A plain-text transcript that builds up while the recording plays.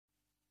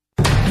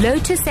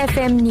Lotus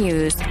FM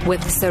News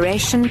with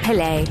SARESHEN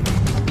Pillay.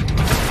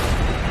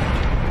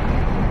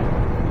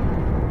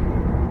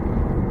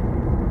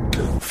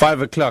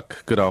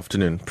 £5 good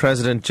afternoon.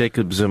 President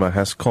Jacob Zuma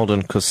has called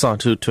on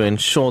COSATU to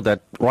ensure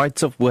that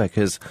rights of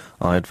workers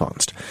are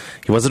advanced.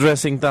 He was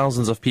addressing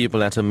thousands of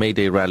people at a May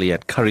Day rally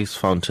at Curry's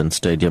Fountain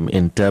Stadium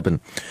in Durban.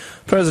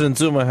 President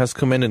Zuma has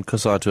commended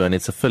COSATU and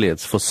its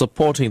affiliates for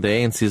supporting the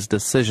ANC's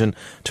decision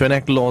to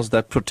enact laws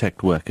that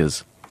protect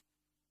workers.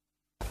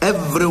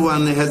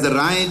 Everyone has a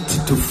right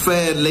to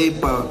fair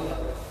labor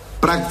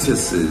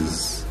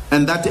practices,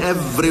 and that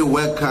every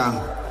worker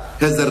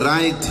has a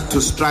right to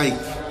strike.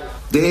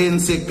 The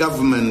ANC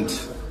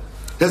government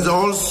has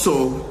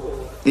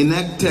also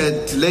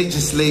enacted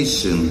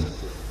legislation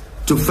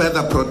to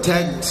further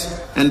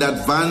protect and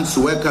advance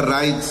worker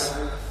rights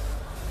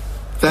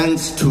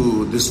thanks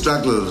to the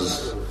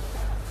struggles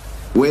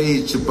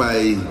waged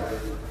by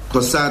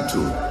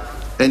COSATU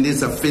and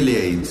its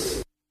affiliates.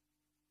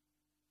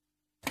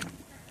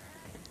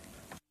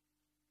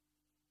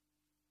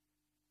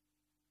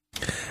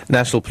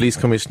 National Police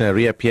Commissioner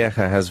Riah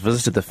has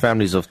visited the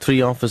families of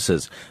 3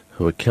 officers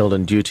who were killed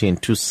on duty in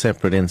 2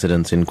 separate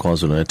incidents in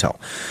KwaZulu-Natal.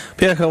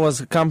 Phiyaga was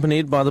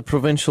accompanied by the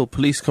Provincial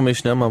Police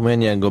Commissioner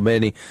Mamenya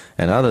Ngobeni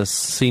and other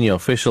senior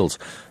officials.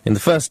 In the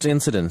first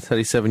incident,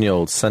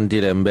 37-year-old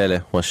Sandile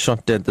Mbele was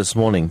shot dead this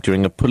morning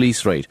during a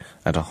police raid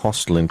at a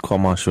hostel in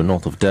KwaMashu,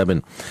 north of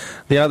Durban.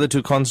 The other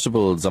 2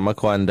 constables,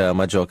 Zamakwanda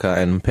Majoka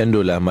and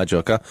Pendula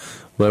Majoka,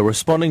 were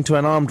responding to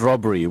an armed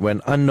robbery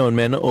when unknown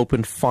men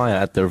opened fire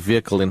at their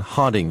vehicle in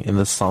Harding in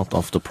the south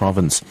of the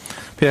province.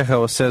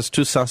 Phiyaga says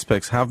 2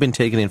 suspects have been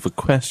taken in for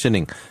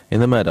questioning in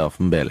the murder of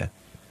Mbele.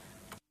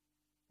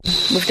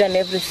 We've done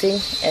everything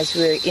as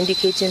we're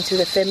indicating to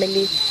the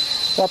family.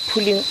 We're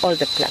pulling all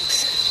the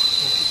plugs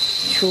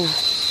to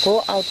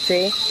go out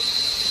there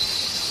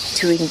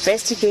to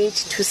investigate,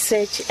 to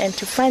search and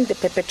to find the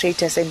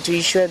perpetrators and to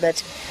ensure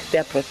that they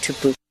are brought to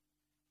book.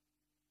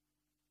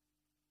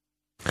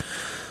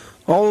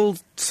 All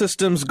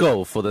systems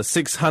go for the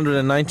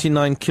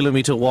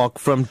 699-kilometre walk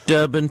from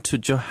Durban to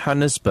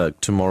Johannesburg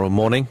tomorrow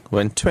morning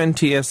when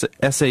 20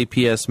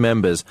 SAPS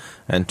members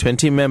and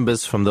 20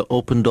 members from the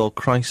Open Door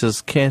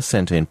Crisis Care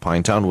Centre in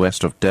Pinetown,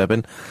 west of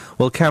Durban,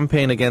 will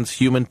campaign against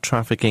human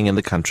trafficking in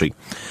the country.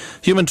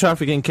 Human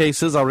trafficking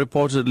cases are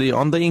reportedly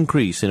on the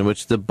increase, in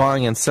which the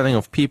buying and selling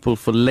of people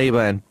for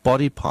labour and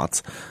body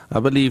parts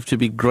are believed to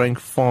be growing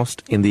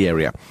fast in the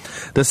area.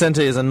 The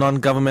centre is a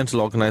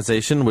non-governmental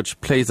organisation which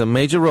plays a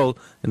major role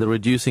in the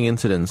reducing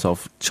incidents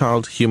of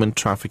child human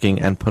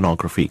trafficking and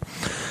pornography.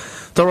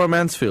 Thora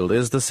Mansfield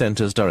is the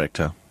centre's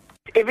director.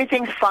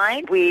 Everything's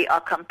fine. We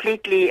are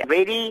completely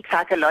ready.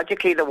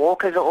 Psychologically, the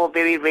walkers are all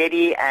very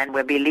ready, and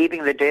we'll be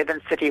leaving the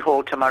Durban City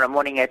Hall tomorrow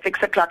morning at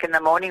 6 o'clock in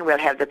the morning. We'll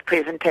have the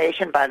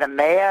presentation by the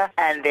mayor,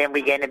 and then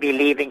we're going to be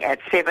leaving at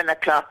 7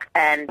 o'clock,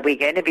 and we're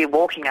going to be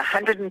walking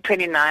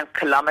 129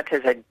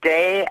 kilometres a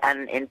day,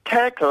 and in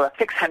total,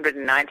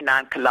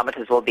 699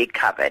 kilometres will be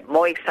covered.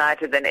 More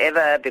excited than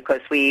ever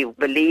because we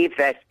believe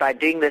that by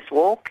doing this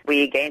walk,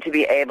 we're going to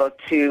be able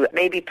to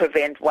maybe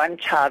prevent 1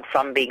 child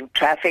from being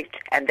trafficked,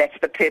 and that's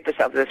the purpose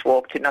of this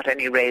walk, to not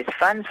only raise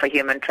funds for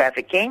human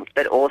trafficking,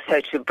 but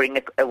also to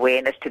bring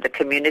awareness to the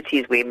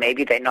communities where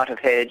maybe they not have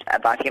heard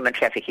about human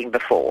trafficking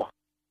before.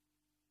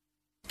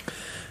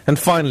 And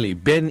finally,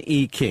 Ben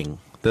E. King,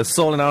 the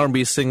soul and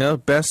R&B singer,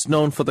 best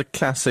known for the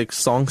classic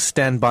song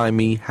Stand By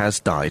Me,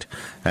 has died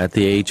at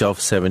the age of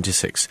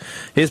 76.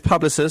 His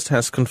publicist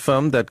has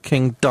confirmed that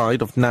King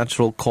died of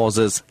natural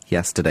causes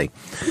yesterday.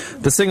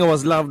 The singer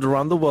was loved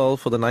around the world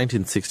for the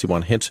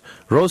 1961 hit,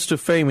 rose to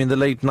fame in the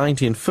late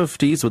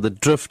 1950s with the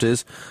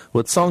Drifters,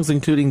 with songs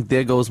including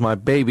There Goes My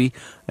Baby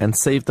and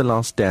Save the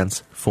Last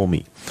Dance for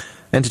Me.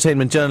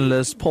 Entertainment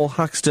journalist Paul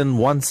Huxton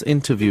once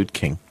interviewed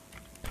King.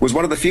 Was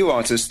one of the few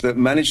artists that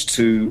managed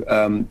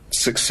to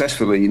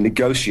successfully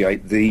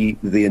negotiate the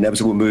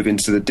inevitable move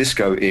into the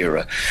disco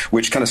era,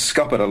 which kind of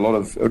scuppered a lot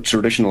of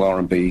traditional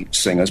R&B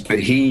singers. But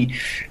he,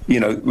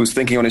 was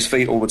thinking on his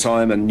feet all the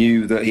time and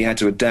knew that he had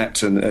to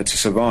adapt and to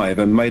survive,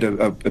 and made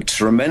a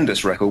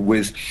tremendous record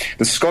with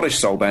the Scottish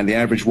soul band, the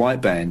Average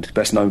White Band,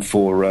 best known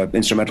for an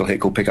instrumental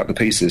hit called Pick Up the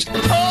Pieces.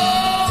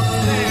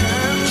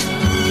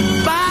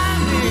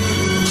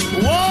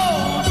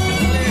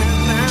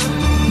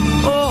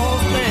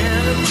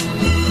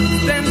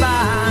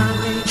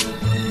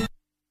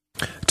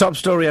 Top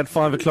story at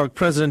 5 o'clock.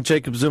 President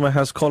Jacob Zuma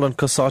has called on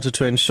COSATU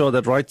to ensure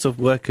that rights of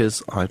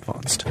workers are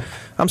advanced.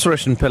 I'm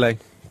SARESHEN Pillay,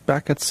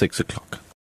 back at 6 o'clock.